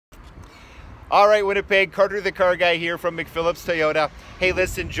All right, Winnipeg, Carter the Car Guy here from McPhillips Toyota. Hey,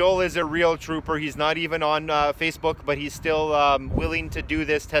 listen, Joel is a real trooper. He's not even on Facebook, but he's still willing to do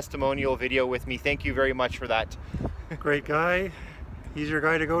this testimonial video with me. Thank you very much for that. Great guy. He's your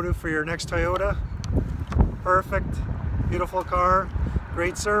guy to go to for your next Toyota. Perfect, beautiful car,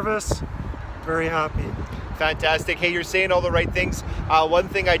 great service, very happy. Fantastic. Hey, you're saying all the right things. One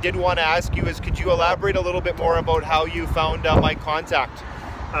thing I did want to ask you is, could you elaborate a little bit more about how you found my contact?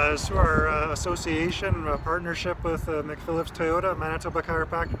 Through our association, partnership with McPhillips Toyota, Manitoba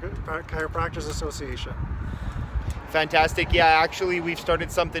Chiropractors Association. Fantastic. Yeah, actually we've started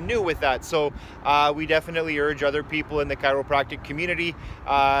something new with that. So we definitely urge other people in the chiropractic community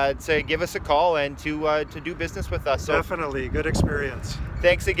to give us a call and to do business with us. So, definitely, good experience.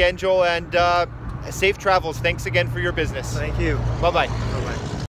 Thanks again, Joel, and safe travels. Thanks again for your business. Thank you. Bye-bye. Bye-bye.